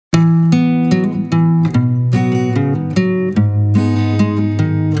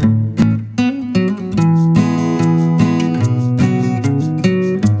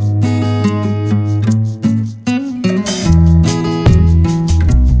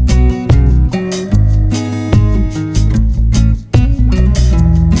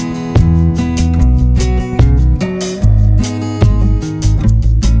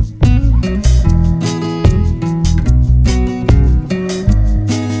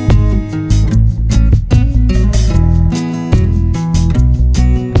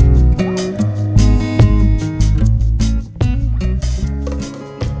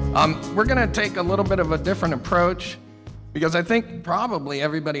We're going to take a little bit of a different approach because I think probably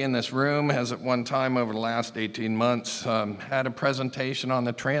everybody in this room has at one time over the last 18 months had a presentation on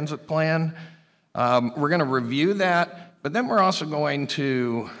the transit plan. We're going to review that, but then we're also going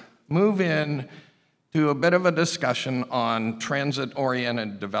to move in to a bit of a discussion on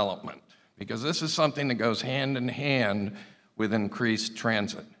transit-oriented development, because this is something that goes hand in hand with increased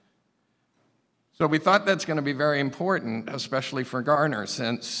transit. So we thought that's going to be very important, especially for Garner,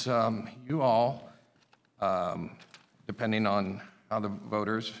 since you all, depending on how the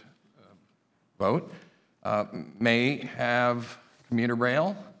voters vote, may have commuter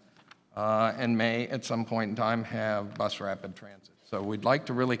rail and may at some point in time have bus rapid transit. So we'd like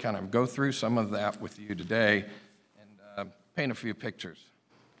to really kind of go through some of that with you today and paint a few pictures.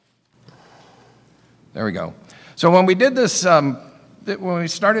 There we go. So when we did this, when we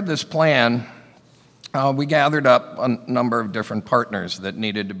started this plan, we gathered up a number of different partners that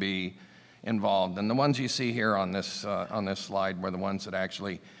needed to be involved. And the ones you see here on this slide were the ones that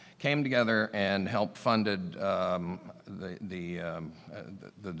actually came together and helped funded the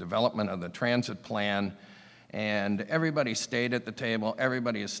development of the transit plan. And everybody stayed at the table.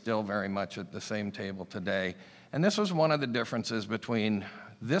 Everybody is still very much at the same table today. And this was one of the differences between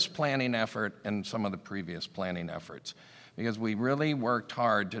this planning effort and some of the previous planning efforts, because we really worked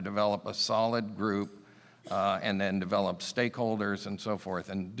hard to develop a solid group and then develop stakeholders and so forth,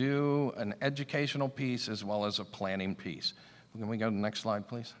 and do an educational piece as well as a planning piece. Can we go to the next slide,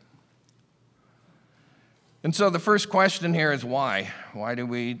 please? And so the first question here is why? Why do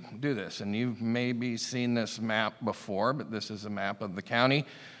we do this? And you've maybe seen this map before, but this is a map of the county.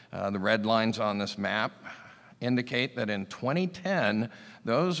 The red lines on this map indicate that in 2010,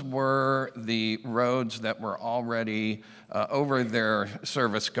 those were the roads that were already over their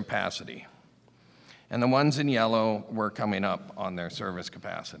service capacity. And the ones in yellow were coming up on their service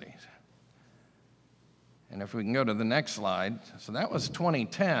capacities. And if we can go to the next slide, so that was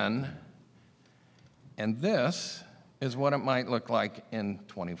 2010, and this is what it might look like in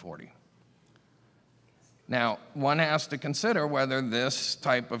 2040. Now, one has to consider whether this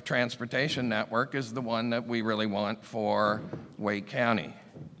type of transportation network is the one that we really want for Wake County.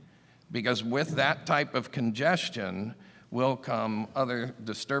 Because with that type of congestion will come other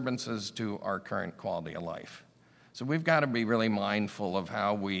disturbances to our current quality of life. So we've got to be really mindful of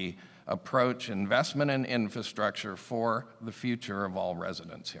how we approach investment in infrastructure for the future of all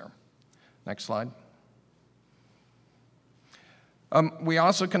residents here. Next slide. We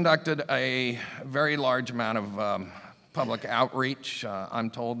also conducted a very large amount of public outreach. I'm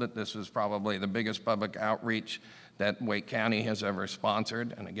told that this was probably the biggest public outreach that Wake County has ever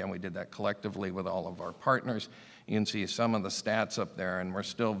sponsored. And again, we did that collectively with all of our partners. You can see some of the stats up there, and we're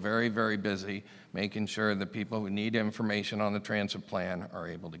still very, very busy making sure that people who need information on the transit plan are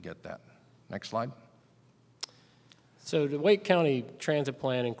able to get that. Next slide. So the Wake County Transit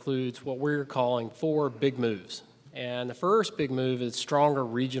Plan includes what we're calling 4 big moves. And the first big move is stronger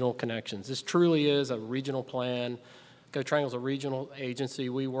regional connections. This truly is a regional plan. Go Triangle is a regional agency.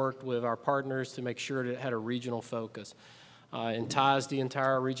 We worked with our partners to make sure that it had a regional focus and ties the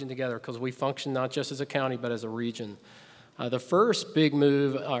entire region together, because we function not just as a county but as a region. The first big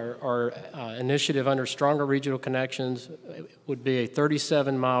move, our initiative under Stronger Regional Connections, would be a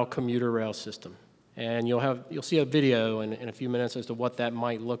 37-mile commuter rail system. And you'll see a video in a few minutes as to what that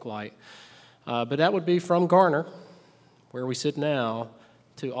might look like. But that would be from Garner, where we sit now,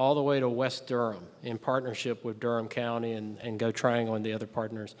 to all the way to West Durham in partnership with Durham County and Go Triangle and the other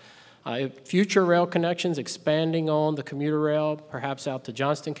partners. Future rail connections, expanding on the commuter rail, perhaps out to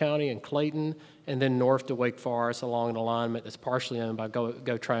Johnston County and Clayton, and then north to Wake Forest along an alignment that's partially owned by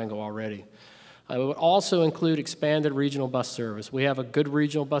Go Triangle already. It would also include expanded regional bus service. We have a good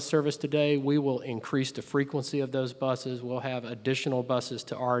regional bus service today. We will increase the frequency of those buses. We'll have additional buses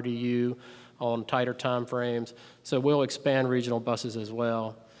to RDU on tighter time frames. So we'll expand regional buses as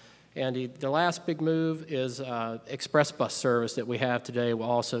well. And the last big move is express bus service that we have today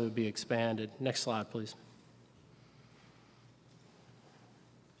will also be expanded. Next slide, please.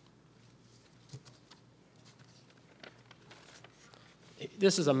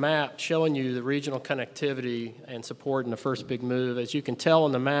 This is a map showing you the regional connectivity and support in the first big move. As you can tell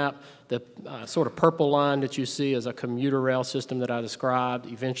on the map, the sort of purple line that you see is a commuter rail system that I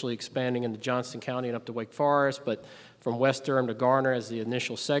described, eventually expanding into Johnston County and up to Wake Forest, but from West Durham to Garner as the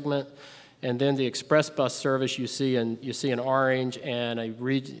initial segment. And then the express bus service you see in orange, and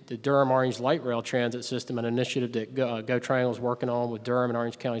the Durham Orange Light Rail Transit System, an initiative that Go Triangle is working on with Durham and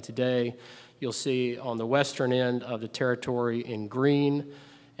Orange County today. You'll see on the western end of the territory in green,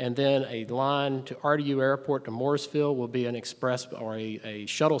 And then a line to RDU Airport to Morrisville will be an express or a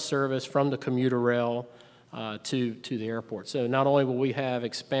shuttle service from the commuter rail to the airport. So not only will we have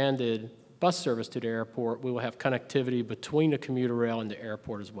expanded bus service to the airport, we will have connectivity between the commuter rail and the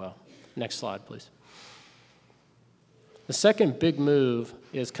airport as well. Next slide, please. The second big move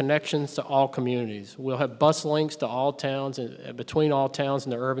is connections to all communities. We'll have bus links to all towns, between all towns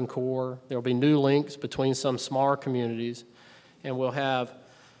in the urban core. There will be new links between some smaller communities, and we'll have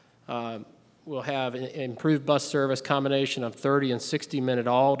improved bus service, combination of 30 and 60-minute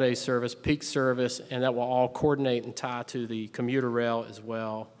all-day service, peak service, and that will all coordinate and tie to the commuter rail as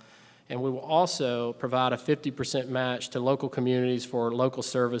well. And we will also provide a 50% match to local communities for local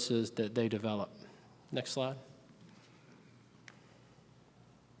services that they develop. Next slide.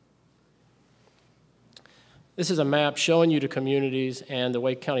 This is a map showing you the communities and the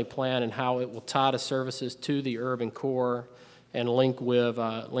Wake County plan and how it will tie the services to the urban core and link with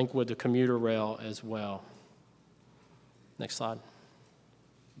the commuter rail as well. Next slide.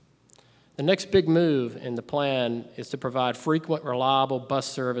 The next big move in the plan is to provide frequent, reliable bus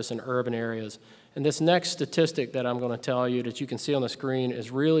service in urban areas. And this next statistic that I'm going to tell you that you can see on the screen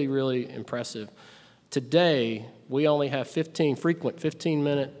is really, really impressive. Today, we only have frequent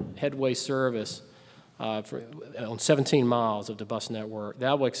 15-minute headway service on 17 miles of the bus network.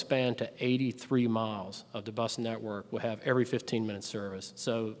 That will expand to 83 miles of the bus network. We'll have every 15-minute service.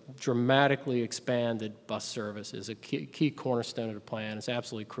 So dramatically expanded bus service is a key cornerstone of the plan. It's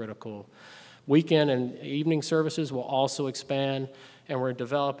absolutely critical. Weekend and evening services will also expand, and we're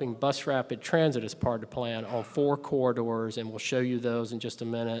developing bus rapid transit as part of the plan on 4 corridors, and we'll show you those in just a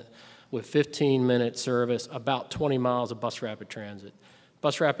minute, with 15-minute service, about 20 miles of bus rapid transit.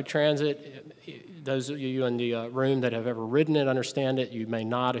 Bus rapid transit, those of you in the room that have ever ridden it understand it. You may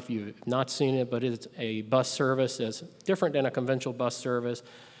not if you've not seen it, but it's a bus service that's different than a conventional bus service.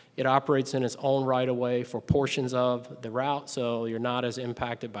 It operates in its own right-of-way for portions of the route, so you're not as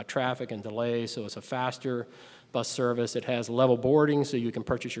impacted by traffic and delays, so it's a faster bus service. It has level boarding, so you can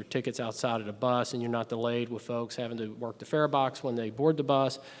purchase your tickets outside of the bus, and you're not delayed with folks having to work the fare box when they board the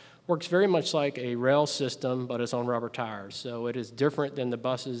bus. Works very much like a rail system, but it's on rubber tires. So it is different than the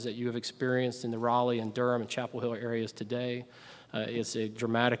buses that you have experienced in the Raleigh and Durham and Chapel Hill areas today. It's a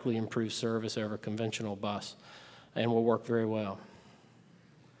dramatically improved service over a conventional bus and will work very well.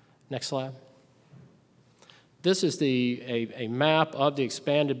 Next slide. This is a map of the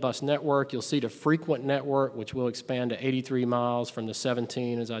expanded bus network. You'll see the frequent network, which will expand to 83 miles from the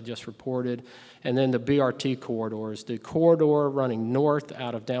 17, as I just reported, and then the BRT corridors. The corridor running north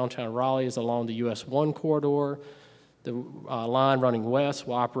out of downtown Raleigh is along the US 1 corridor. The line running west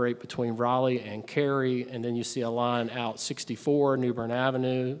will operate between Raleigh and Cary, and then you see a line out 64 New Bern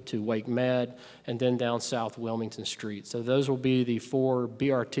Avenue to Wake Med, and then down South Wilmington Street. So those will be the 4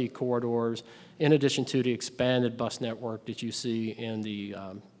 BRT corridors, in addition to the expanded bus network that you see in the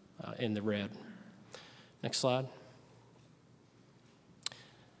red. Next slide.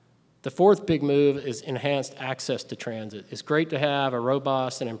 The fourth big move is enhanced access to transit. It's great to have a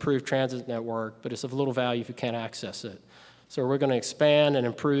robust and improved transit network, but it's of little value if you can't access it. So we're going to expand and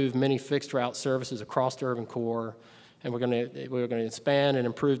improve many fixed route services across the urban core, and we're going to expand and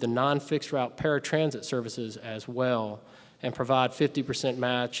improve the non-fixed route paratransit services as well, and provide 50%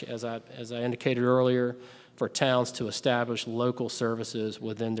 match, as I indicated earlier, for towns to establish local services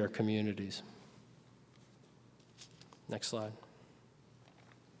within their communities. Next slide.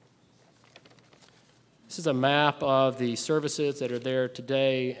 This is a map of the services that are there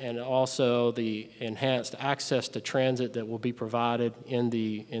today and also the enhanced access to transit that will be provided in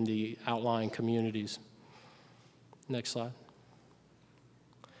the outlying communities. Next slide.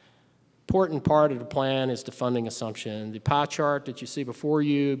 Important part of the plan is the funding assumption. The pie chart that you see before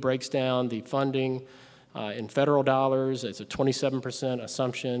you breaks down the funding in federal dollars. It's a 27%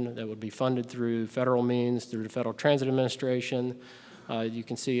 assumption that would be funded through federal means, through the Federal Transit Administration. You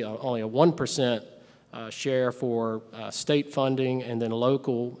can see only a 1% share for state funding, and then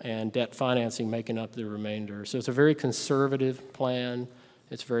local and debt financing making up the remainder. So it's a very conservative plan.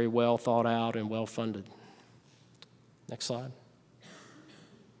 It's very well thought out and well funded. Next slide.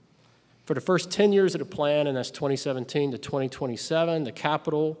 For the first 10 years of the plan, and that's 2017 to 2027, the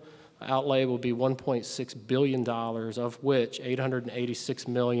capital outlay will be $1.6 billion, of which $886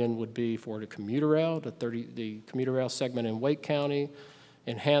 million would be for the commuter rail, the commuter rail segment in Wake County.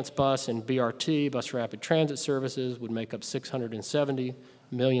 Enhanced bus and BRT, bus rapid transit services, would make up $670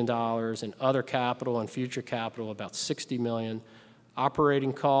 million, and other capital and future capital about $60 million.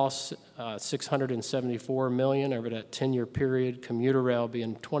 Operating costs, $674 million over that 10-year period. Commuter rail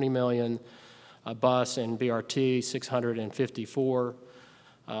being $20 million, bus and BRT $654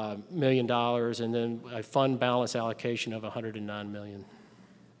 million, and then a fund balance allocation of $109 million.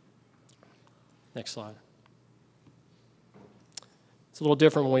 Next slide. It's a little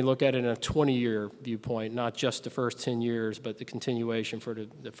different when we look at it in a 20-year viewpoint, not just the first 10 years, but the continuation for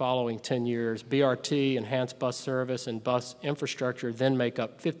the following 10 years. BRT, enhanced bus service, and bus infrastructure then make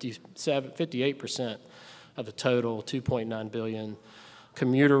up 58% of the total, $2.9 billion.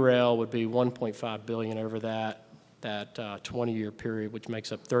 Commuter rail would be $1.5 billion over that 20-year period, which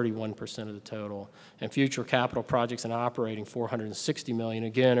makes up 31% of the total. And future capital projects and operating, $460 million,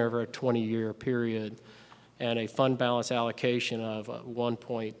 again, over a 20-year period, and a fund balance allocation of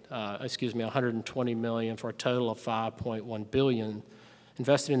 $120 million for a total of $5.1 billion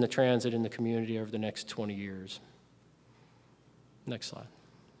invested in the transit in the community over the next 20 years. Next slide.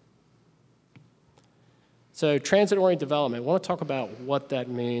 So transit-oriented development, I want to talk about what that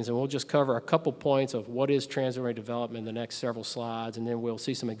means, and we'll just cover a couple points of what is transit-oriented development in the next several slides, and then we'll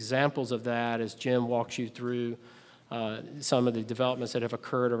see some examples of that as Jim walks you through some of the developments that have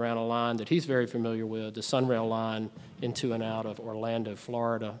occurred around a line that he's very familiar with, the Sunrail line into and out of Orlando,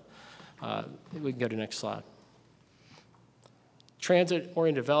 Florida. We can go to the next slide.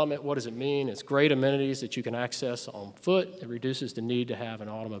 Transit-oriented development, what does it mean? It's great amenities that you can access on foot. It reduces the need to have an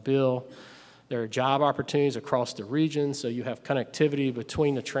automobile. There are job opportunities across the region, so you have connectivity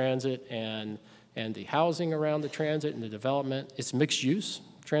between the transit and the housing around the transit and the development. It's mixed use.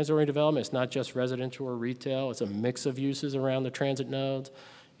 Transit-oriented development, it's not just residential or retail, it's a mix of uses around the transit nodes.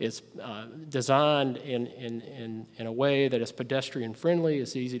 It's designed in a way that is pedestrian friendly,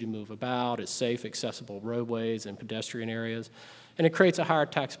 it's easy to move about, it's safe, accessible roadways and pedestrian areas, and it creates a higher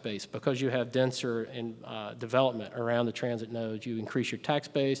tax base because you have denser development around the transit nodes. You increase your tax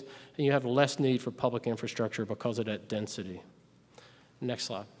base and you have less need for public infrastructure because of that density. Next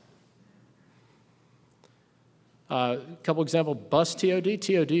slide. A couple examples, bus TOD.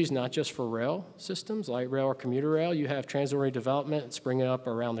 TOD is not just for rail systems, light rail or commuter rail. You have transit-oriented development springing up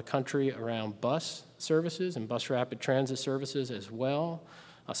around the country around bus services and bus rapid transit services as well.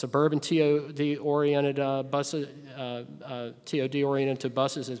 Suburban TOD-oriented buses, TOD-oriented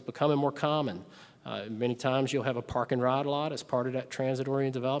buses is becoming more common. Many times you'll have a park and ride lot as part of that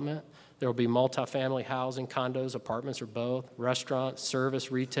transit-oriented development. There will be multifamily housing, condos, apartments, or both, restaurants,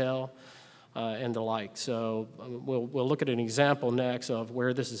 service, retail, and the like. So we'll look at an example next of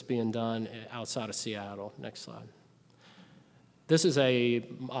where this is being done outside of Seattle. Next slide. This is a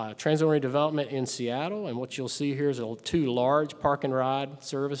transit-oriented development in Seattle, and what you'll see here is two large park and ride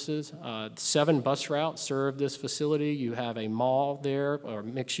services. 7 bus routes serve this facility. You have a mall there, or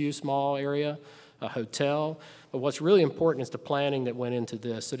mixed-use mall area, a hotel. But what's really important is the planning that went into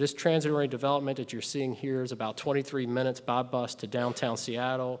this. So this transit-oriented development that you're seeing here is about 23 minutes by bus to downtown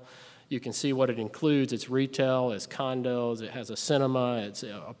Seattle. You can see what it includes. It's retail, it's condos, it has a cinema, it's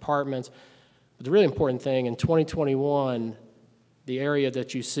apartments. But the really important thing, in 2021, the area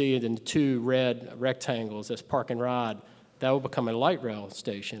that you see in the 2 red rectangles as park and ride, that will become a light rail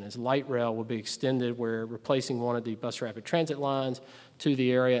station, as light rail will be extended. We're replacing one of the bus rapid transit lines to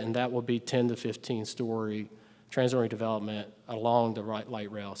the area, and that will be 10 to 15-story transit-oriented development along the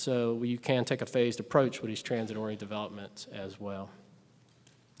light rail. So you can take a phased approach with these transit-oriented developments as well.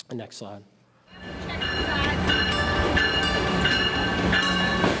 Next slide.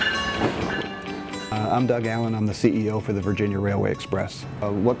 I'm Doug Allen. I'm the CEO for the Virginia Railway Express.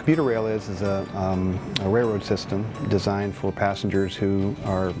 What commuter rail is a railroad system designed for passengers who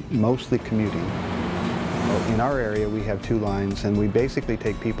are mostly commuting. In our area, we have 2 lines, and we basically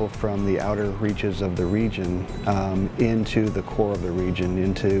take people from the outer reaches of the region into the core of the region,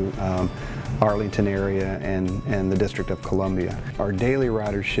 into Arlington area and the District of Columbia. Our daily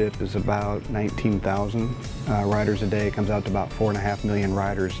ridership is about 19,000 riders a day. It comes out to about 4.5 million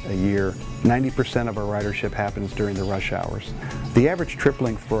riders a year. 90% of our ridership happens during the rush hours. The average trip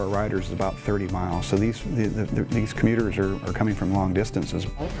length for our riders is about 30 miles, so these commuters are coming from long distances.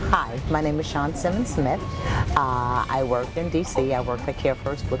 Hi, my name is Sean Simmons-Smith. I work in D.C. I work for Care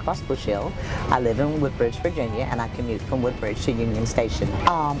First Blue Cross Blue Shield. I live in Woodbridge, Virginia, and I commute from Woodbridge to Union Station.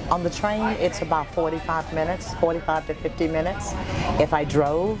 On the train, it's about 45 minutes, 45 to 50 minutes. If I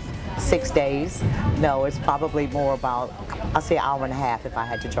drove 6 days, no, it's probably more about, I'll say, an hour and a half if I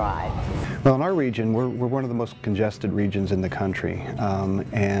had to drive. Well, in our region, we're one of the most congested regions in the country,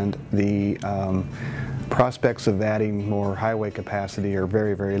 and the prospects of adding more highway capacity are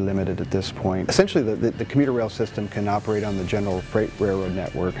very, very limited at this point. Essentially, the commuter rail system can operate on the general freight railroad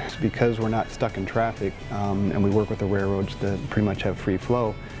network. Because we're not stuck in traffic, and we work with the railroads that pretty much have free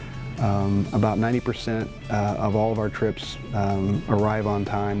flow, About 90% of all of our trips arrive on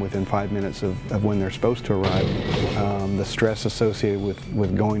time within 5 minutes of when they're supposed to arrive. The stress associated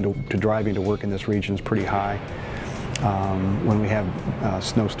with going to driving to work in this region is pretty high. When we have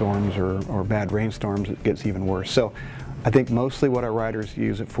snowstorms or bad rainstorms, it gets even worse. So I think mostly what our riders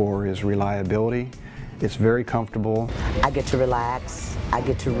use it for is reliability. It's very comfortable. I get to relax, I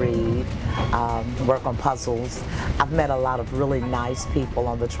get to read, work on puzzles. I've met a lot of really nice people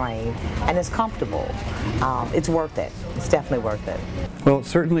on the train, and it's comfortable. It's worth it. It's definitely worth it. Well, it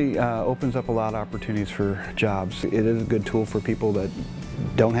certainly opens up a lot of opportunities for jobs. It is a good tool for people that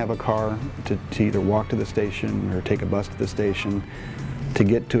don't have a car to either walk to the station or take a bus to the station to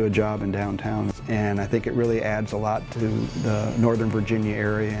get to a job in downtown. And I think it really adds a lot to the Northern Virginia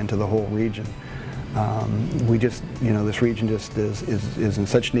area and to the whole region. This region just is in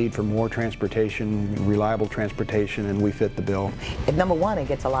such need for more transportation, reliable transportation, and we fit the bill. Number one, it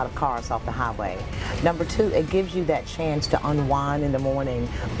gets a lot of cars off the highway. Number two, it gives you that chance to unwind in the morning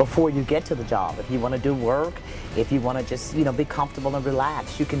before you get to the job. If you want to do work, if you want to just, be comfortable and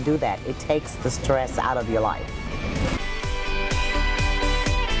relax, you can do that. It takes the stress out of your life.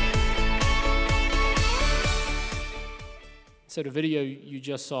 So the video you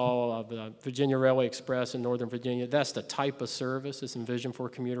just saw of the Virginia Railway Express in Northern Virginia, that's the type of service that's envisioned for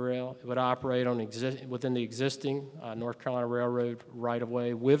commuter rail. It would operate on within the existing North Carolina Railroad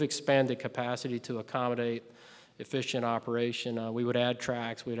right-of-way with expanded capacity to accommodate efficient operation. We would add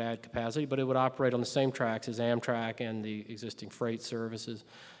tracks, we would add capacity, but it would operate on the same tracks as Amtrak and the existing freight services.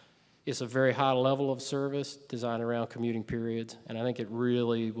 It's a very high level of service designed around commuting periods, and I think it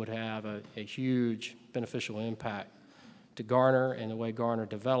really would have a huge beneficial impact to Garner, and the way Garner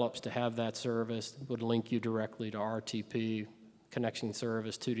develops to have that service would link you directly to RTP, connection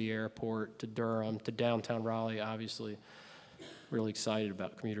service to the airport, to Durham, to downtown Raleigh, obviously. Really excited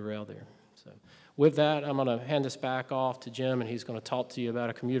about commuter rail there. So with that, I'm going to hand this back off to Jim, and he's going to talk to you about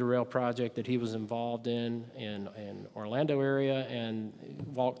a commuter rail project that he was involved in Orlando area, and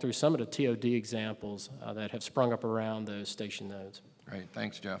walk through some of the TOD examples that have sprung up around those station nodes. Great,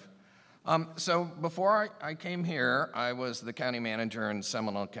 thanks, Jeff. So before I came here, I was the county manager in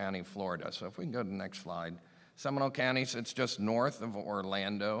Seminole County, Florida. So if we can go to the next slide. Seminole County sits just north of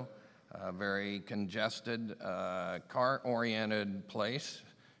Orlando, a very congested, car-oriented place.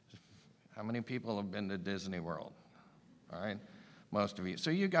 How many people have been to Disney World? All right, most of you.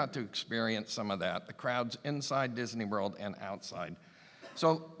 So you got to experience some of that, the crowds inside Disney World and outside.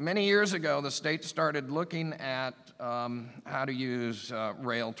 So many years ago, the state started looking at how to use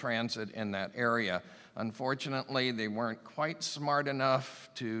rail transit in that area. Unfortunately, they weren't quite smart enough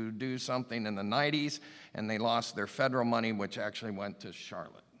to do something in the 90s, and they lost their federal money, which actually went to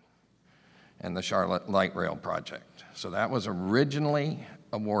Charlotte and the Charlotte Light Rail Project. So that was originally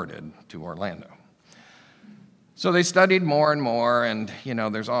awarded to Orlando. So they studied more and more, and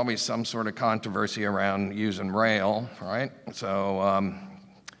there's always some sort of controversy around using rail, right? So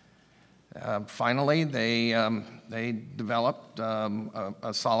finally, they developed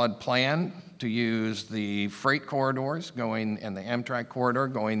a solid plan to use the freight corridors and the Amtrak corridor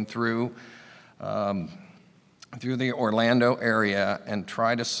going through the Orlando area and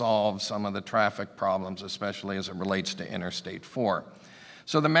try to solve some of the traffic problems, especially as it relates to Interstate 4.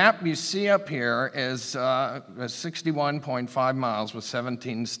 So the map you see up here is 61.5 miles with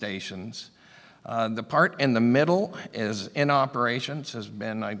 17 stations. The part in the middle is in operations, has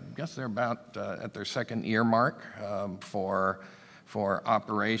been, I guess they're about at their second year mark for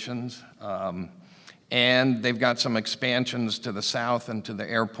operations. And they've got some expansions to the south and to the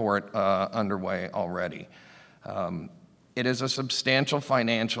airport underway already. It is a substantial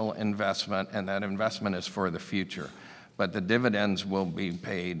financial investment, and that investment is for the future. But the dividends will be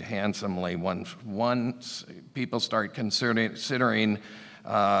paid handsomely once people start considering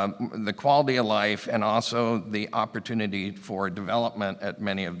the quality of life and also the opportunity for development at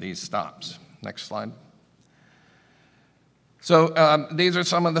many of these stops. Next slide. So these are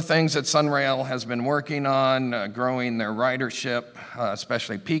some of the things that Sunrail has been working on, growing their ridership,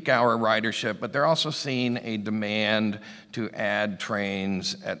 especially peak hour ridership, but they're also seeing a demand to add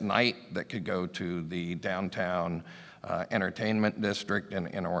trains at night that could go to the downtown entertainment district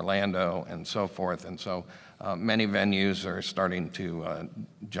in Orlando and so forth. And so many venues are starting to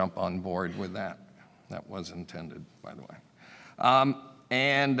jump on board with that. That was intended, by the way.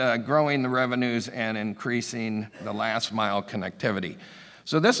 And growing the revenues and increasing the last mile connectivity.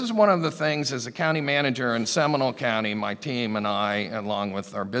 So this is one of the things as a county manager in Seminole County, my team and I, along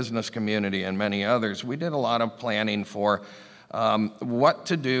with our business community and many others, we did a lot of planning for what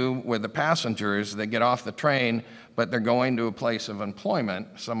to do with the passengers that get off the train, but they're going to a place of employment,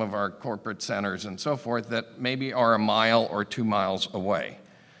 some of our corporate centers and so forth, that maybe are a mile or 2 miles away.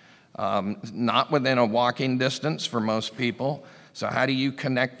 Not within a walking distance for most people. So how do you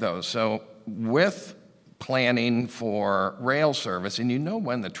connect those? So with planning for rail service, and you know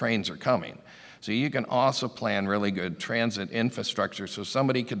when the trains are coming, so you can also plan really good transit infrastructure so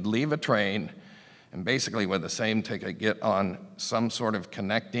somebody could leave a train and basically with the same ticket get on some sort of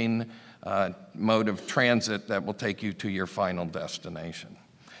connecting mode of transit that will take you to your final destination.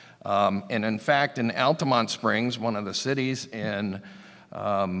 And in fact, in Altamont Springs, one of the cities in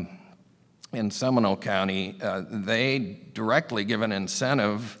Seminole County, they directly give an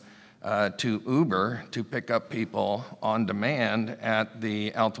incentive to Uber to pick up people on demand at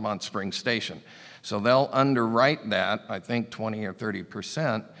the Altamont Springs station. So they'll underwrite that, I think 20 or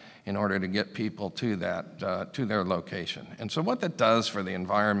 30%, in order to get people to that, to their location. And so what that does for the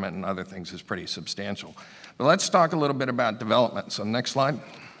environment and other things is pretty substantial. But let's talk a little bit about development. So next slide.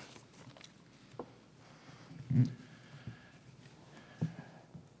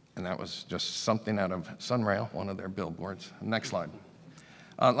 And that was just something out of Sunrail, one of their billboards. Next slide.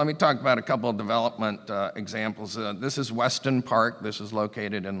 Let me talk about a couple of development examples. This is Weston Park. This is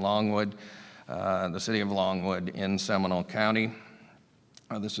located in Longwood, the city of Longwood in Seminole County.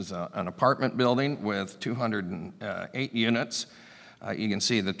 This is an apartment building with 208 units. You can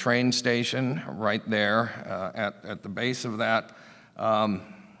see the train station right there at the base of that.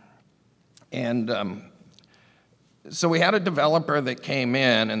 So we had a developer that came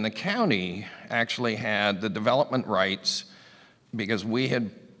in, and the county actually had the development rights because we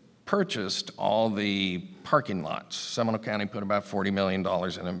had purchased all the parking lots. Seminole County put about $40 million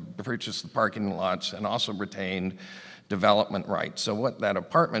in and purchased the parking lots and also retained development rights. So what that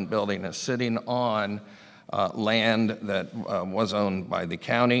apartment building is sitting on land that was owned by the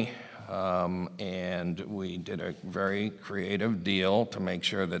county, and we did a very creative deal to make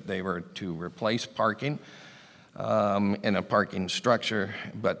sure that they were to replace parking in a parking structure,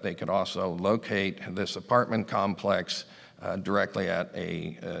 but they could also locate this apartment complex directly at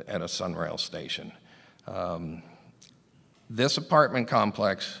a Sunrail station. This apartment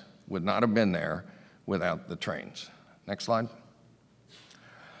complex would not have been there without the trains. Next slide.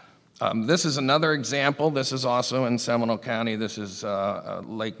 This is another example. This is also in Seminole County. This is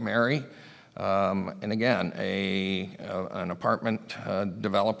Lake Mary. And again, an apartment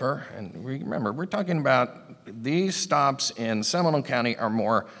developer. And remember, we're talking about these stops in Seminole County are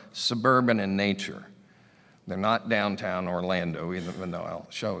more suburban in nature. They're not downtown Orlando, even though I'll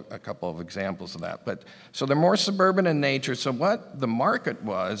show a couple of examples of that. But so they're more suburban in nature. So what the market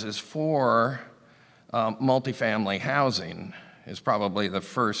was is for multifamily housing is probably the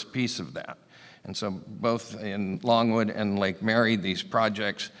first piece of that. And so both in Longwood and Lake Mary, these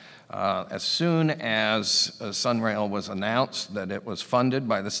projects, as soon as Sunrail was announced that it was funded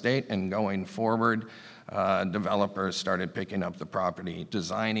by the state and going forward, developers started picking up the property,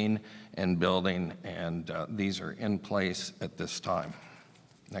 designing and building, and these are in place at this time.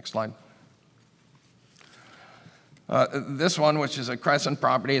 Next slide. This one, which is a Crescent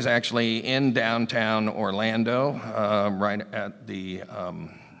property, is actually in downtown Orlando, right at the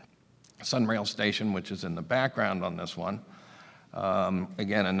Sunrail station, which is in the background on this one.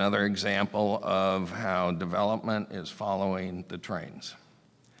 Again, another example of how development is following the trains.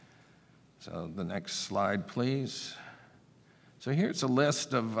 So the next slide, please. So here's a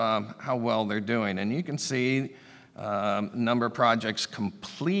list of how well they're doing. And you can see number of projects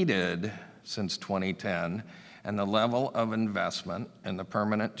completed since 2010 and the level of investment and the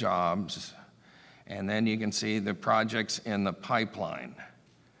permanent jobs. And then you can see the projects in the pipeline.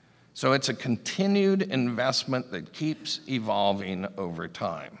 So it's a continued investment that keeps evolving over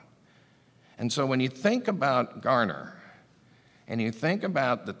time. And so when you think about Garner, and you think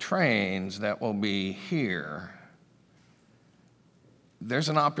about the trains that will be here, there's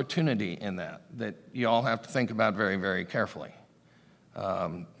an opportunity in that you all have to think about very, very carefully.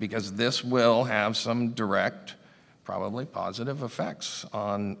 Because this will have some direct, probably positive effects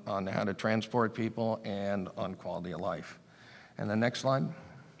on how to transport people and on quality of life. And the next slide.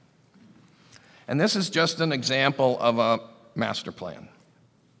 And this is just an example of a master plan,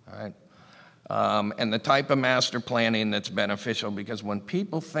 all right? And the type of master planning that's beneficial, because when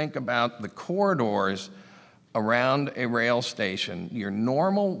people think about the corridors around a rail station, your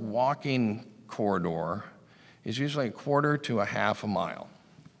normal walking corridor is usually a quarter to a half a mile.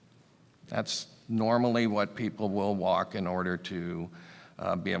 That's normally what people will walk in order to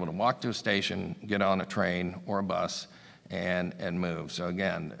be able to walk to a station, get on a train or a bus, and move. So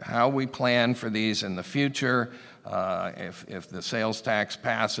again, how we plan for these in the future, if the sales tax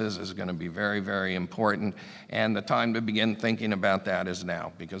passes, is going to be very, very important. And the time to begin thinking about that is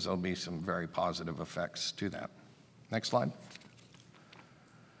now, because there'll be some very positive effects to that. Next slide.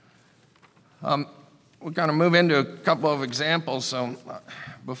 We're going to move into a couple of examples. So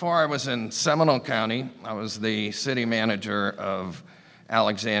before I was in Seminole County, I was the city manager of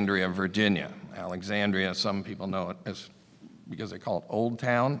Alexandria, Virginia. Alexandria, some people know it as, because they call it Old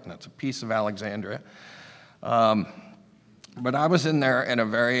Town, and it's a piece of Alexandria. But I was in there at a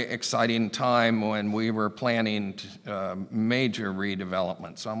very exciting time when we were planning major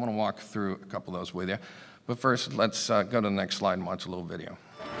redevelopment. So I'm going to walk through a couple of those with you. But first, let's go to the next slide and watch a little video.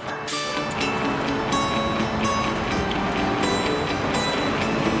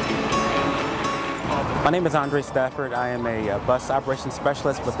 My name is Andre Stafford. I am a bus operations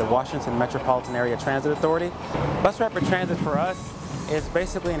specialist with the Washington Metropolitan Area Transit Authority. Bus rapid transit for us is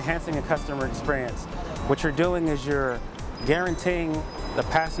basically enhancing a customer experience. What you're doing is you're guaranteeing the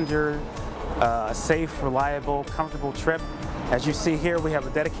passenger a safe, reliable, comfortable trip. As you see here, we have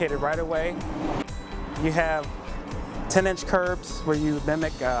a dedicated right-of-way. You have 10-inch curbs where you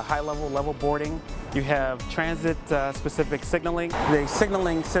mimic high-level level boarding. You have transit-specific signaling. The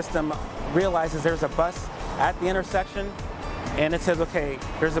signaling system realizes there's a bus at the intersection, and it says, okay,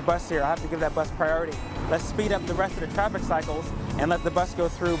 there's a bus here, I have to give that bus priority. Let's speed up the rest of the traffic cycles and let the bus go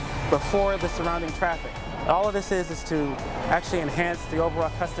through before the surrounding traffic. All of this is to actually enhance the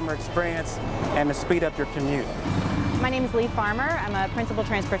overall customer experience and to speed up your commute. My name is Lee Farmer. I'm a principal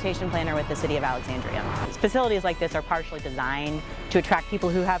transportation planner with the City of Alexandria. Facilities like this are partially designed to attract people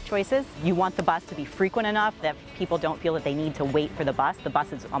who have choices. You want the bus to be frequent enough that people don't feel that they need to wait for the bus. The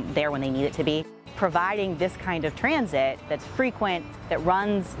bus is there when they need it to be. Providing this kind of transit that's frequent, that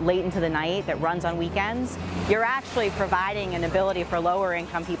runs late into the night, that runs on weekends, you're actually providing an ability for lower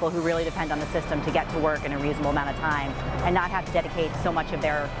income people who really depend on the system to get to work in a reasonable amount of time and not have to dedicate so much of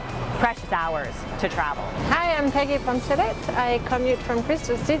their precious hours to travel. Hi, I'm Peggy from Silet. I commute from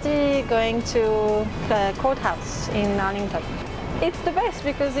Crystal City going to the courthouse in Arlington. It's the best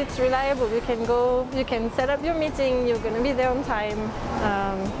because it's reliable. You can go, you can set up your meeting, you're going to be there on time.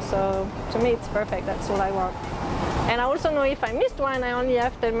 So to me it's perfect, that's all I want. And I also know if I missed one, I only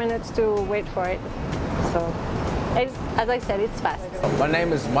have 10 minutes to wait for it. So as I said, it's fast. My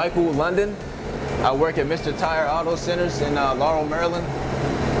name is Michael London. I work at Mr. Tire Auto Centers in Laurel, Maryland.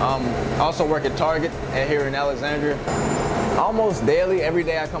 I also work at Target here in Alexandria. Almost daily, every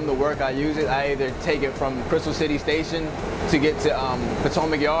day I come to work, I use it. I either take it from Crystal City Station to get to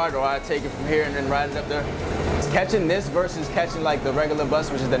Potomac Yard, or I take it from here and then ride it up there. Catching this versus catching like the regular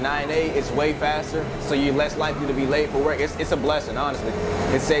bus, which is the 9A, it's way faster, so you're less likely to be late for work. It's a blessing, honestly.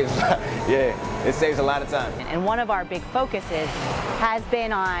 It saves, yeah, it saves a lot of time. And one of our big focuses has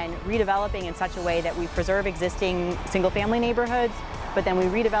been on redeveloping in such a way that we preserve existing single-family neighborhoods, but then we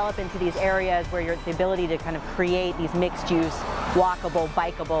redevelop into these areas where you're the ability to kind of create these mixed-use, walkable,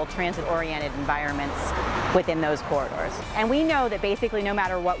 bikeable, transit-oriented environments within those corridors. And we know that basically no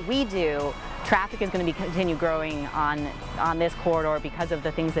matter what we do, traffic is going to continue growing on this corridor because of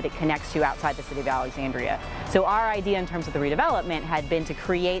the things that it connects to outside the City of Alexandria. So our idea in terms of the redevelopment had been to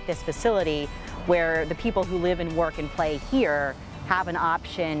create this facility where the people who live and work and play here have an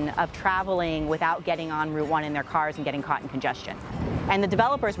option of traveling without getting on Route 1 in their cars and getting caught in congestion. And the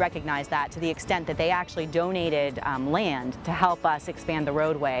developers recognized that to the extent that they actually donated land to help us expand the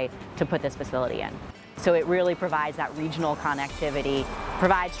roadway to put this facility in. So it really provides that regional connectivity,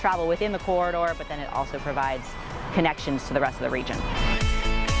 provides travel within the corridor, but then it also provides connections to the rest of the region.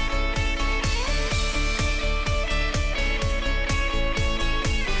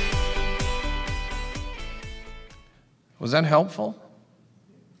 Was that helpful?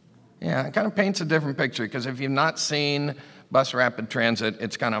 Yeah, it kind of paints a different picture, because if you've not seen bus rapid transit,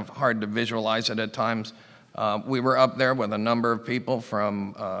 it's kind of hard to visualize it at times. We were up there with a number of people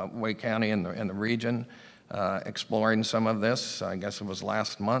from Wake County and the region exploring some of this. I guess it was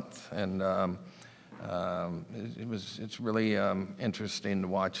last month, and it's really interesting to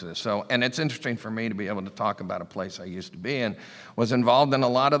watch this. So, and it's interesting for me to be able to talk about a place I used to be in, was involved in a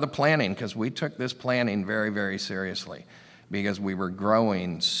lot of the planning, because we took this planning very, very seriously, because we were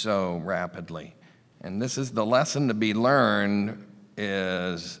growing so rapidly. And this is the lesson to be learned,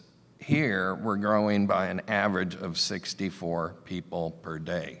 is here we're growing by an average of 64 people per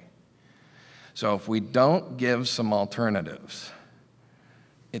day. So if we don't give some alternatives,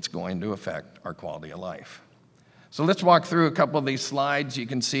 it's going to affect our quality of life. So let's walk through a couple of these slides. You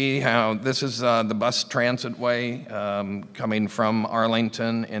can see how this is the bus transit way coming from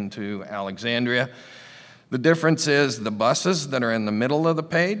Arlington into Alexandria. The difference is the buses that are in the middle of the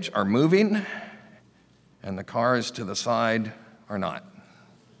page are moving, and the cars to the side are not.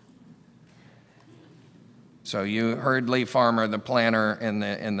 So you heard Lee Farmer, the planner, in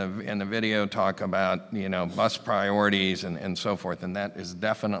the video talk about, you know, bus priorities and so forth, and that is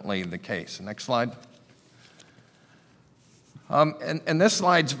definitely the case. Next slide. And this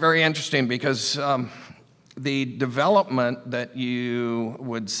slide's very interesting because the development that you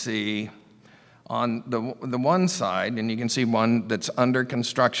would see on the one side, and you can see one that's under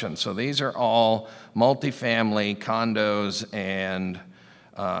construction. So these are all multifamily condos and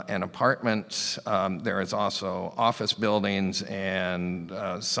apartments. There is also office buildings and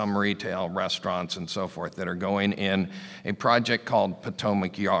some retail, restaurants, and so forth that are going in a project called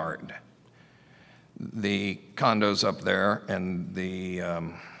Potomac Yard. The condos up there and the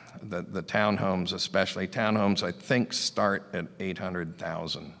townhomes, especially townhomes, I think start at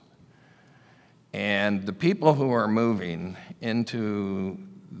 800,000. And the people who are moving into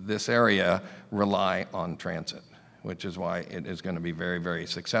this area rely on transit, which is why it is going to be very, very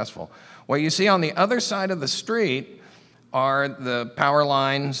successful. What you see on the other side of the street are the power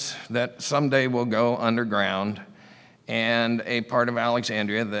lines that someday will go underground, and a part of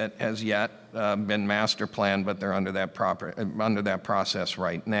Alexandria that has yet been master planned, but they're under that process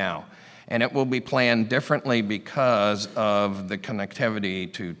right now. And it will be planned differently because of the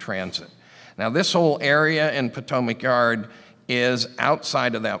connectivity to transit. Now, this whole area in Potomac Yard is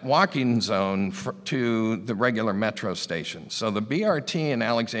outside of that walking zone to the regular metro station. So the BRT in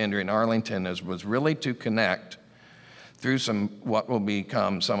Alexandria and Arlington was really to connect through what will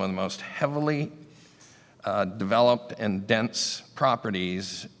become some of the most heavily developed and dense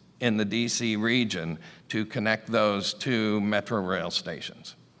properties in the DC region to connect those to metro rail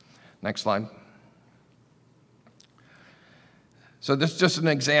stations. Next slide. So this is just an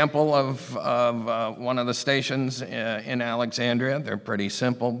example of one of the stations in Alexandria. They're pretty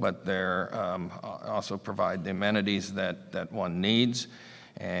simple, but they're also provide the amenities that one needs.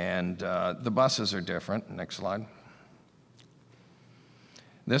 And the buses are different. Next slide.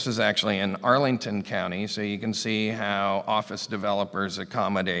 This is actually in Arlington County, so you can see how office developers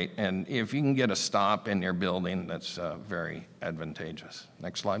accommodate. And if you can get a stop in your building, that's very advantageous.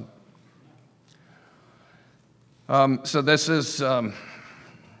 Next slide. So this is again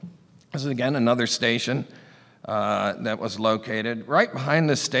another station that was located. Right behind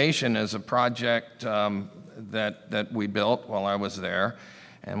the station is a project that we built while I was there.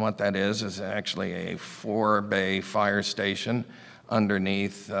 And what that is actually a 4-bay fire station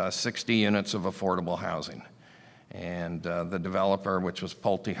underneath 60 units of affordable housing. And the developer, which was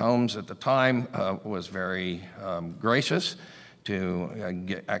Pulte Homes at the time, was very gracious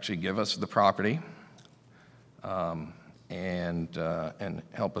to actually give us the property. And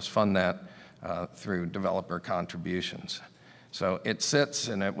help us fund that through developer contributions. So it sits,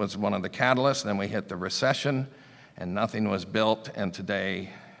 and it was one of the catalysts. Then we hit the recession, and nothing was built. And today,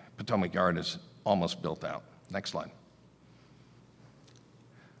 Potomac Yard is almost built out. Next slide.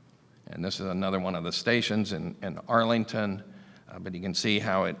 And this is another one of the stations in Arlington, but you can see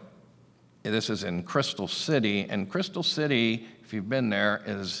how this is in Crystal City. And Crystal City, if you've been there,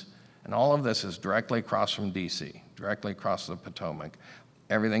 and all of this is directly across from DC, directly across the Potomac.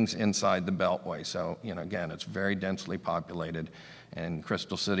 Everything's inside the Beltway. So, you know, again, it's very densely populated, and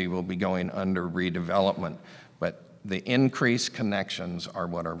Crystal City will be going under redevelopment. But the increased connections are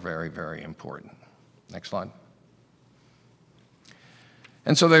what are very, very important. Next slide.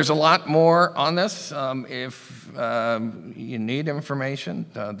 And so there's a lot more on this. If you need information,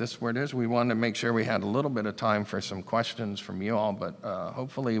 this is where it is. We wanted to make sure we had a little bit of time for some questions from you all, but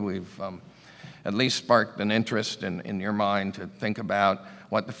hopefully we've at least sparked an interest in your mind to think about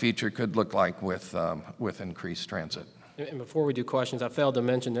what the future could look like with increased transit. And before we do questions, I failed to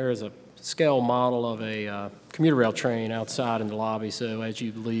mention there is a scale model of a commuter rail train outside in the lobby, so as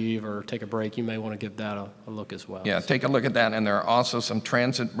you leave or take a break, you may want to give that a look as well. Yeah, take a look at that, and there are also some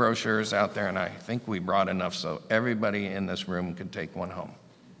transit brochures out there, and I think we brought enough so everybody in this room could take one home.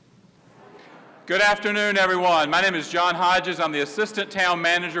 Good afternoon, everyone. My name is John Hodges. I'm the Assistant Town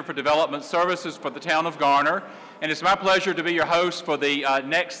Manager for Development Services for the town of Garner, and it's my pleasure to be your host for the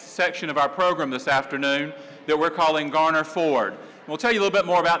next section of our program this afternoon that we're calling Garner Forward. We'll tell you a little bit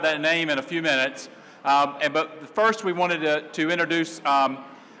more about that name in a few minutes, but first we wanted to introduce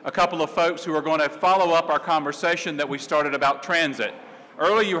a couple of folks who are going to follow up our conversation that we started about transit.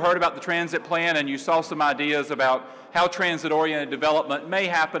 Earlier you heard about the transit plan and you saw some ideas about how transit-oriented development may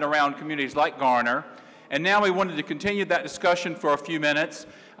happen around communities like Garner. And now we wanted to continue that discussion for a few minutes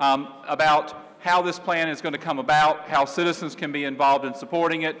about how this plan is going to come about, how citizens can be involved in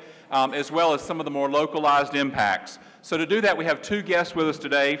supporting it, as well as some of the more localized impacts. So to do that, we have two guests with us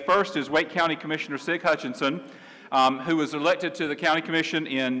today. First is Wake County Commissioner Sig Hutchinson, who was elected to the County Commission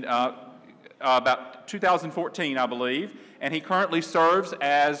in about 2014, I believe, and he currently serves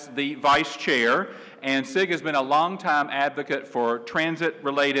as the vice chair. And Sig has been a longtime advocate for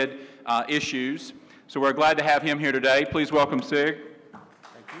transit-related issues. So we're glad to have him here today. Please welcome Sig.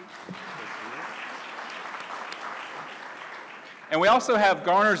 Thank you. And we also have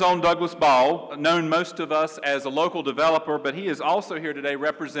Garner's own Douglas Ball, known most of us as a local developer, but he is also here today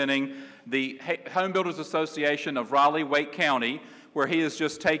representing the Home Builders Association of Raleigh-Wake County, where he has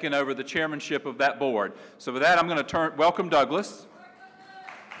just taken over the chairmanship of that board. So with that, I'm going to welcome Douglas.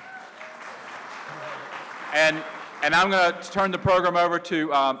 And I'm going to turn the program over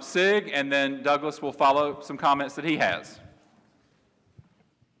to Sig, and then Douglas will follow some comments that he has.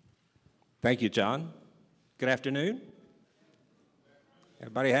 Thank you, John. Good afternoon.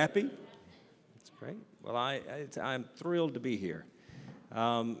 Everybody happy? That's great. Well, I'm thrilled to be here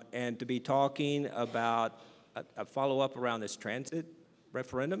and to be talking about a follow-up around this transit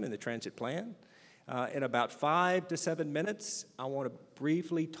referendum and the transit plan. In about 5 to 7 minutes, I want to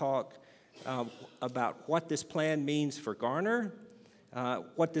briefly talk about what this plan means for Garner,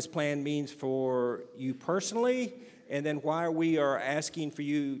 what this plan means for you personally, and then why we are asking for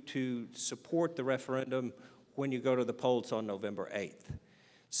you to support the referendum when you go to the polls on November 8th.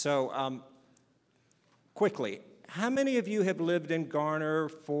 So quickly, how many of you have lived in Garner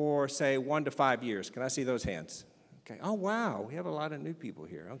for, say, 1 to 5 years? Can I see those hands? Okay. Oh, wow. We have a lot of new people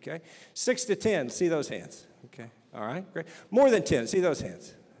here. Okay. 6 to 10. See those hands. Okay. All right. Great. More than 10. See those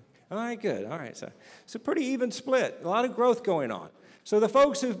hands. All right. Good. All right. So it's a pretty even split. A lot of growth going on. So the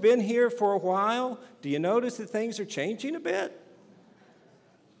folks who've been here for a while, do you notice that things are changing a bit?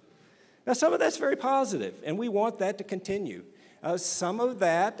 Now, some of that's very positive, and we want that to continue. Some of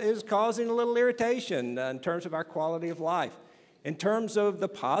that is causing a little irritation in terms of our quality of life. In terms of the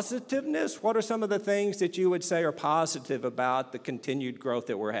positiveness, what are some of the things that you would say are positive about the continued growth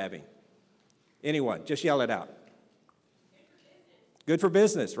that we're having? Anyone? Just yell it out. Good for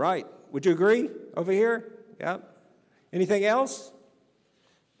business, right. Would you agree over here? Yep. Anything else?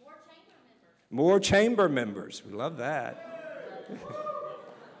 More chamber members. More chamber members. We love that.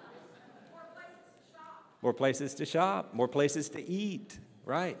 More places to shop, more places to eat,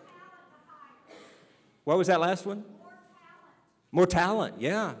 right? What was that last one? More talent,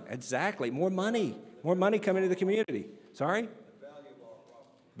 yeah, exactly. More money coming to the community. Sorry?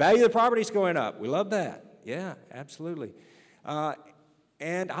 Value of the property is going up. We love that. Yeah, absolutely.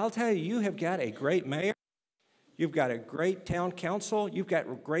 And I'll tell you, you have got a great mayor. You've got a great town council. You've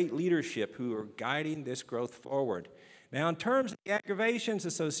got great leadership who are guiding this growth forward. Now, in terms of the aggravations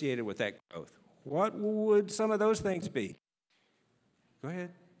associated with that growth, what would some of those things be? Go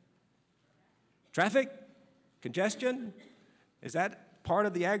ahead. Traffic? Congestion? Is that part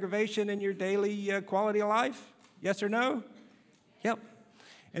of the aggravation in your daily quality of life? Yes or no? Yep.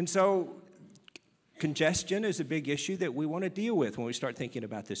 And so congestion is a big issue that we want to deal with when we start thinking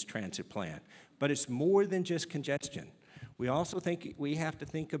about this transit plan. But it's more than just congestion. We also think we have to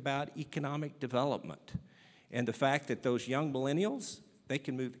think about economic development and the fact that those young millennials, they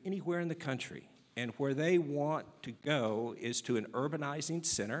can move anywhere in the country. And where they want to go is to an urbanizing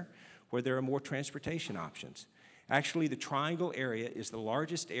center where there are more transportation options. Actually, the Triangle area is the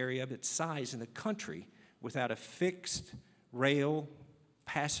largest area of its size in the country without a fixed rail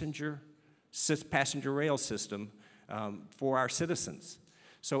passenger rail system for our citizens.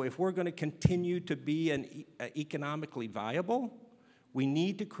 So if we're going to continue to be economically viable, we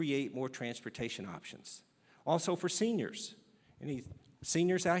need to create more transportation options. Also for seniors. Any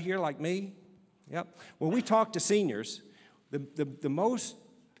seniors out here like me? Yep. When we talk to seniors, the most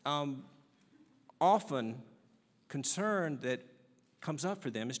often concern that comes up for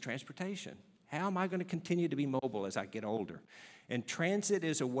them is transportation. How am I going to continue to be mobile as I get older? And transit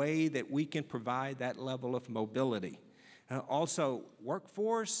is a way that we can provide that level of mobility. Also,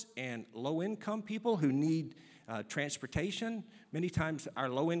 workforce and low-income people who need transportation. Many times our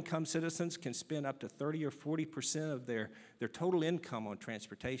low-income citizens can spend up to 30 or 40% of their total income on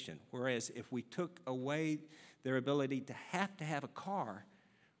transportation, whereas if we took away their ability to have a car,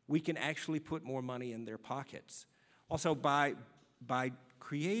 we can actually put more money in their pockets. Also, by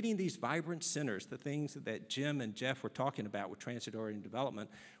creating these vibrant centers, the things that Jim and Jeff were talking about with transit-oriented development,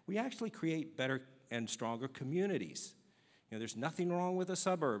 we actually create better and stronger communities. You know, there's nothing wrong with the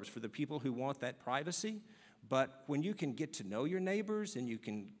suburbs for the people who want that privacy, but when you can get to know your neighbors and you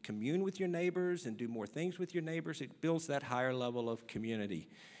can commune with your neighbors and do more things with your neighbors, it builds that higher level of community.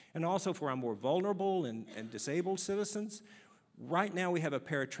 And also for our more vulnerable and disabled citizens, right now we have a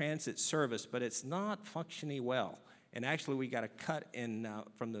paratransit service, but it's not functioning well. And actually we got a cut in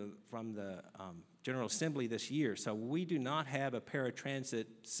from the General Assembly this year. So we do not have a paratransit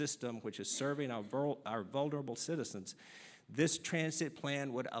system which is serving our vulnerable citizens. This transit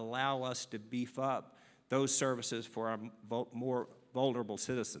plan would allow us to beef up those services for our more vulnerable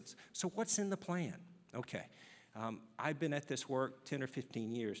citizens. So what's in the plan? Okay, I've been at this work 10 or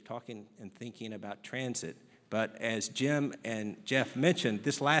 15 years talking and thinking about transit. But as Jim and Jeff mentioned,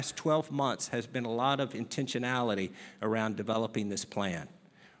 this last 12 months has been a lot of intentionality around developing this plan.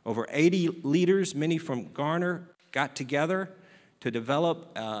 Over 80 leaders, many from Garner, got together to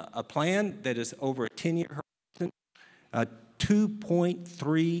develop a plan that is over a 10-year horizon, a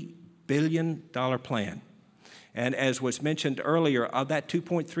 $2.3 billion plan. And as was mentioned earlier, of that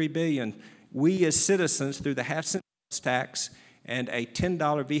 $2.3 billion, we as citizens, through the half-cent tax and a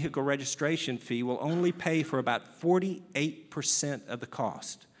 $10 vehicle registration fee, will only pay for about 48% of the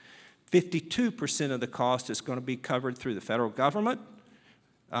cost. 52% of the cost is going to be covered through the federal government,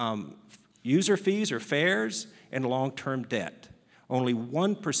 user fees or fares, and long-term debt. Only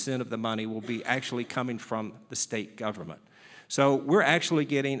 1% of the money will be actually coming from the state government. So we're actually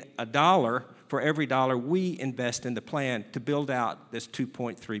getting $1 for every dollar we invest in the plan to build out this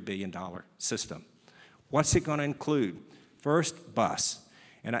 $2.3 billion system. What's it going to include? First, bus.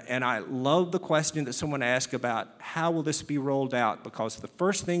 And I love the question that someone asked about how will this be rolled out, because the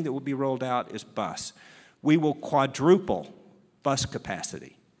first thing that will be rolled out is bus. We will quadruple bus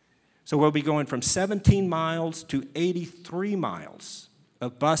capacity. So we'll be going from 17 miles to 83 miles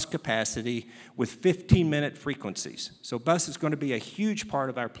of bus capacity with 15-minute frequencies. So bus is going to be a huge part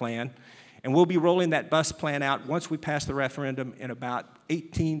of our plan, and we'll be rolling that bus plan out once we pass the referendum in about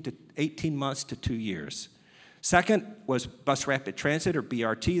 18 months to 2 years. Second was bus rapid transit, or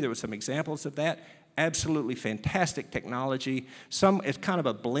BRT. There were some examples of that. Absolutely fantastic technology. It's kind of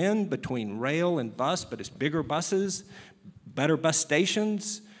a blend between rail and bus, but it's bigger buses, better bus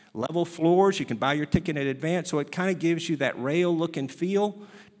stations, level floors. You can buy your ticket in advance, so it kind of gives you that rail look and feel.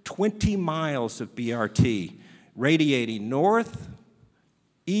 20 miles of BRT, radiating north,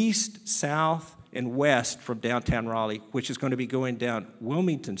 east, south, and west from downtown Raleigh, which is going to be going down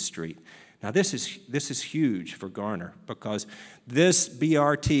Wilmington Street. Now, this is huge for Garner, because this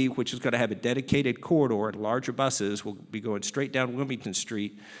BRT, which is going to have a dedicated corridor and larger buses, will be going straight down Wilmington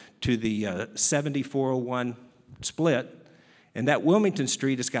Street to the 7401 split. And that Wilmington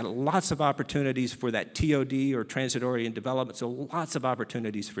Street has got lots of opportunities for that TOD, or transit-oriented development, so lots of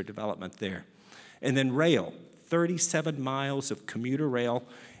opportunities for development there. And then rail, 37 miles of commuter rail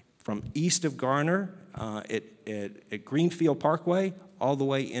from east of Garner at Greenfield Parkway all the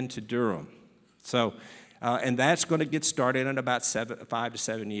way into Durham. So, and that's going to get started in about 5 to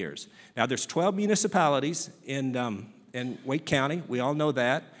 7 years. Now, there's 12 municipalities in Wake County. We all know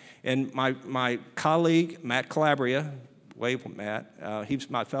that. And my colleague, Matt Calabria, wave Matt, he's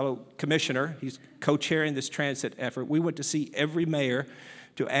my fellow commissioner. He's co-chairing this transit effort. We went to see every mayor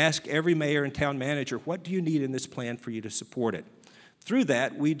to ask every mayor and town manager, what do you need in this plan for you to support it? Through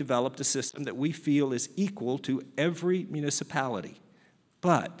that, we developed a system that we feel is equal to every municipality.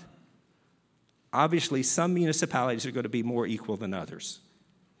 But obviously, some municipalities are going to be more equal than others.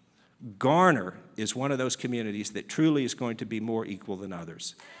 Garner is one of those communities that truly is going to be more equal than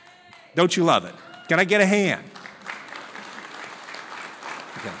others. Don't you love it? Can I get a hand?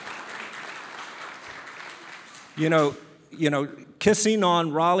 Okay. You know, kissing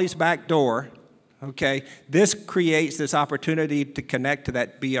on Raleigh's back door, okay, this creates this opportunity to connect to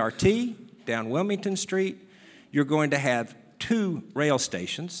that BRT down Wilmington Street. You're going to have 2 rail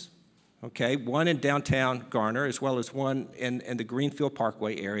stations, okay, one in downtown Garner as well as one in the Greenfield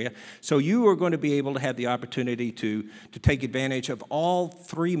Parkway area. So you are going to be able to have the opportunity to take advantage of all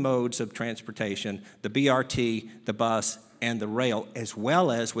 3 modes of transportation, the BRT, the bus, and the rail, as well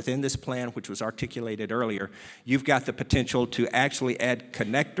as within this plan, which was articulated earlier, you've got the potential to actually add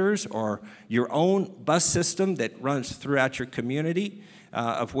connectors or your own bus system that runs throughout your community,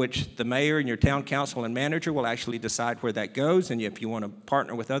 of which the mayor and your town council and manager will actually decide where that goes. And if you want to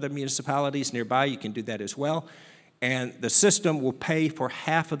partner with other municipalities nearby, you can do that as well. And the system will pay for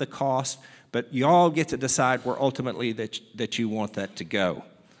half of the cost, but you all get to decide where ultimately that you want that to go.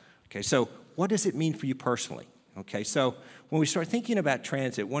 Okay, so what does it mean for you personally? Okay, so when we start thinking about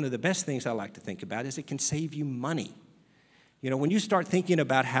transit, one of the best things I like to think about is it can save you money. You know, when you start thinking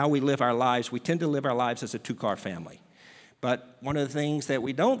about how we live our lives, we tend to live our lives as a 2-car family. But one of the things that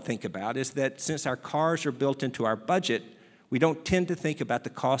we don't think about is that since our cars are built into our budget, we don't tend to think about the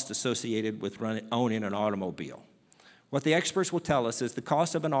cost associated with owning an automobile. What the experts will tell us is the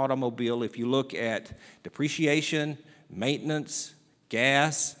cost of an automobile, if you look at depreciation, maintenance,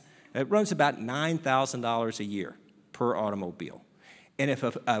 gas, it runs about $9,000 a year per automobile. And if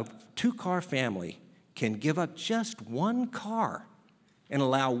a two-car family can give up just one car and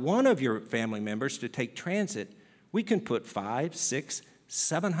allow one of your family members to take transit, we can put $500, $600,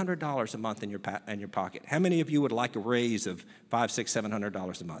 $700 a month in your pocket. How many of you would like a raise of $500, $600,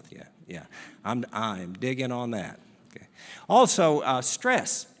 $700 a month? Yeah. I'm digging on that. Okay. Also,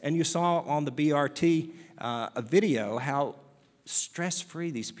 stress. And you saw on the BRT a video how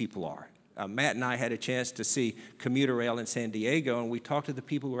stress-free these people are. Matt and I had a chance to see commuter rail in San Diego, and we talked to the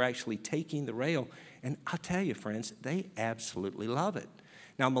people who are actually taking the rail. And I'll tell you, friends, they absolutely love it.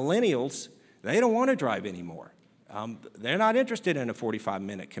 Now, millennials, they don't want to drive anymore. They're not interested in a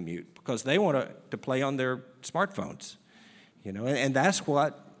 45-minute commute because they want to play on their smartphones. You know, and that's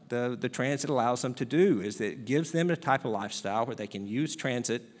what the transit allows them to do, is that it gives them a type of lifestyle where they can use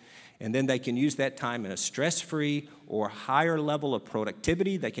transit, and then they can use that time in a stress-free or higher level of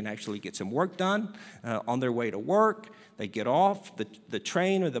productivity. They can actually get some work done on their way to work. They get off the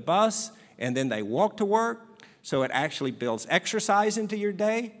train or the bus, and then they walk to work. So it actually builds exercise into your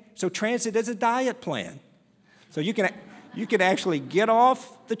day. So transit is a diet plan. So you can actually get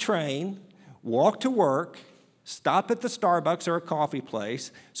off the train, walk to work, stop at the Starbucks or a coffee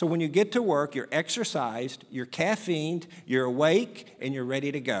place. So when you get to work, you're exercised, you're caffeined, you're awake, and you're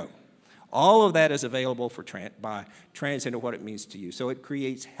ready to go. All of that is available by transit and what it means to you. So it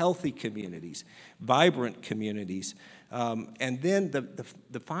creates healthy communities, vibrant communities. And then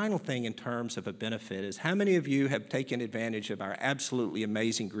the final thing in terms of a benefit is, how many of you have taken advantage of our absolutely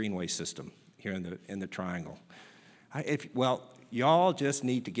amazing greenway system here in the Triangle? Well, y'all just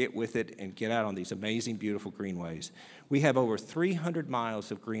need to get with it and get out on these amazing, beautiful greenways. We have over 300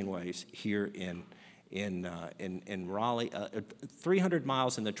 miles of greenways here in Raleigh, 300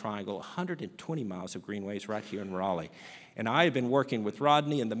 miles in the Triangle, 120 miles of greenways right here in Raleigh. And I have been working with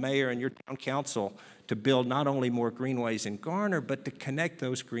Rodney and the mayor and your town council to build not only more greenways in Garner, but to connect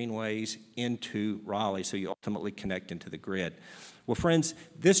those greenways into Raleigh so you ultimately connect into the grid. Well, friends,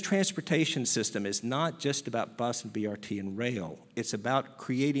 this transportation system is not just about bus and BRT and rail. It's about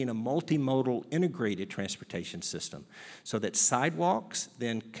creating a multimodal integrated transportation system so that sidewalks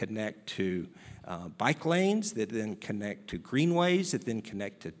then connect to bike lanes, that then connect to greenways, that then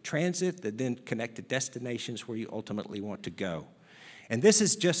connect to transit, that then connect to destinations where you ultimately want to go. And this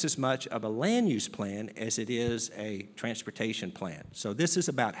is just as much of a land use plan as it is a transportation plan. So this is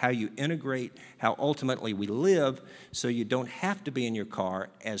about how you integrate how ultimately we live so you don't have to be in your car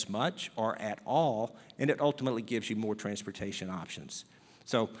as much or at all, and it ultimately gives you more transportation options.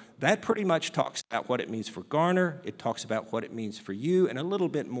 So that pretty much talks about what it means for Garner, it talks about what it means for you, and a little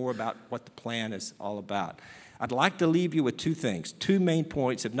bit more about what the plan is all about. I'd like to leave you with two things, two main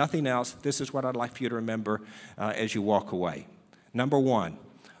points. If nothing else, this is what I'd like for you to remember as you walk away. Number one,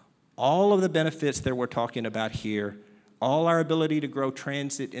 all of the benefits that we're talking about here, all our ability to grow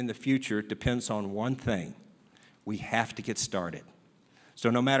transit in the future depends on one thing. We have to get started. So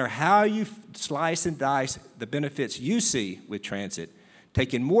no matter how you slice and dice the benefits you see with transit,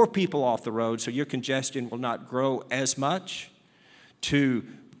 taking more people off the road so your congestion will not grow as much, to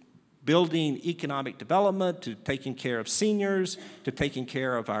building economic development, to taking care of seniors, to taking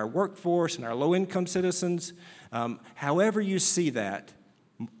care of our workforce and our low-income citizens. However you see that,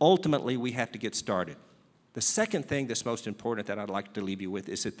 ultimately we have to get started. The second thing that's most important that I'd like to leave you with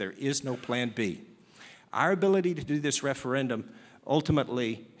is that there is no plan B. Our ability to do this referendum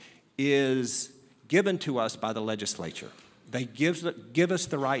ultimately is given to us by the legislature. They give us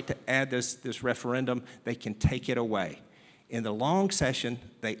the right to add this referendum. They can take it away. In the long session,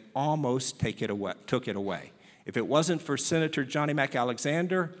 they almost took it away. If it wasn't for Senator Johnny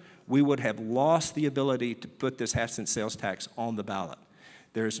McAlexander, we would have lost the ability to put this half-cent sales tax on the ballot.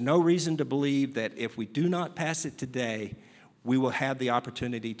 There's no reason to believe that if we do not pass it today, we will have the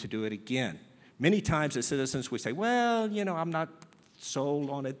opportunity to do it again. Many times as citizens, we say, well, you know, I'm not sold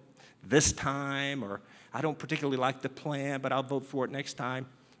on it this time, or I don't particularly like the plan, but I'll vote for it next time.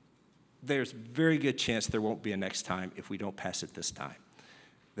 There's a very good chance there won't be a next time if we don't pass it this time.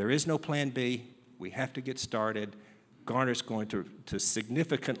 There is no plan B. We have to get started. Garner's going to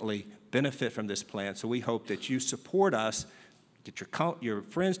significantly benefit from this plan, so we hope that you support us. Get your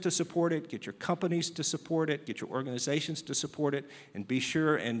friends to support it, get your companies to support it, get your organizations to support it, and be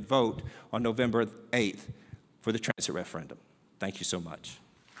sure and vote on November 8th for the transit referendum. Thank you so much.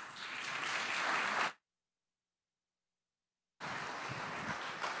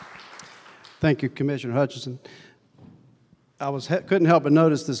 Thank you, Commissioner Hutchinson. couldn't help but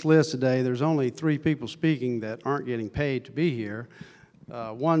notice this list today. There's only 3 people speaking that aren't getting paid to be here.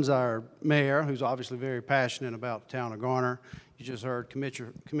 One's our mayor, who's obviously very passionate about the town of Garner. You just heard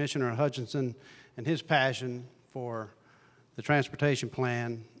Commissioner Hutchinson and his passion for the transportation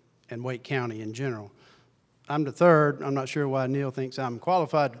plan and Wake County in general. I'm the third. I'm not sure why Neil thinks I'm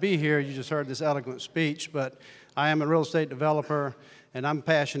qualified to be here. You just heard this eloquent speech, but I am a real estate developer, and I'm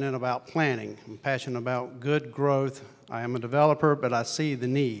passionate about planning. I'm passionate about good growth. I am a developer, but I see the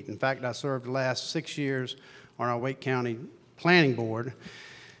need. In fact, I served the last 6 years on our Wake County Planning Board,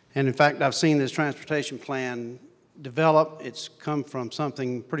 and in fact, I've seen this transportation plan develop. It's come from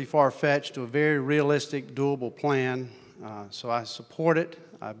something pretty far-fetched to a very realistic, doable plan, so I support it.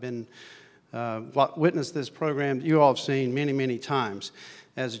 I've been witnessed this program that you all have seen many, many times.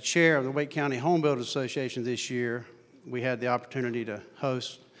 As a chair of the Wake County Home Builders Association this year, we had the opportunity to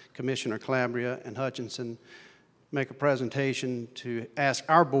host Commissioner Calabria and Hutchinson make a presentation to ask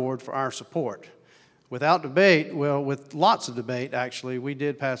our board for our support. Without debate, well, with lots of debate, actually, we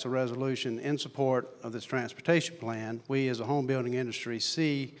did pass a resolution in support of this transportation plan. We, as a home building industry,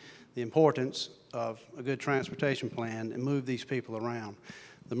 see the importance of a good transportation plan and move these people around.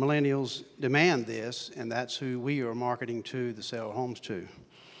 The millennials demand this, and that's who we are marketing to sell homes to.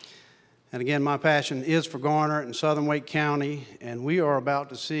 And again, my passion is for Garner and Southern Wake County, and we are about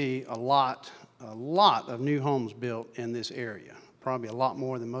to see a lot of new homes built in this area. Probably a lot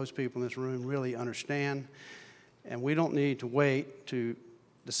more than most people in this room really understand. And we don't need to wait to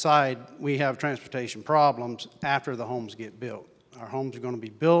decide we have transportation problems after the homes get built. Our homes are going to be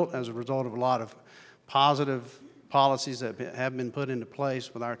built as a result of a lot of positive policies that have been put into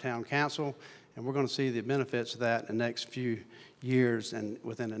place with our town council, and we're going to see the benefits of that in the next few years and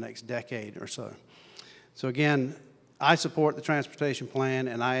within the next decade or so. So again, I support the transportation plan,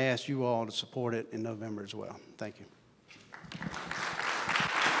 and I ask you all to support it in November as well. Thank you.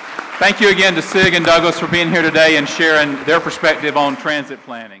 Thank you again to Sig and Douglas for being here today and sharing their perspective on transit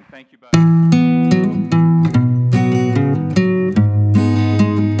planning. Thank you both.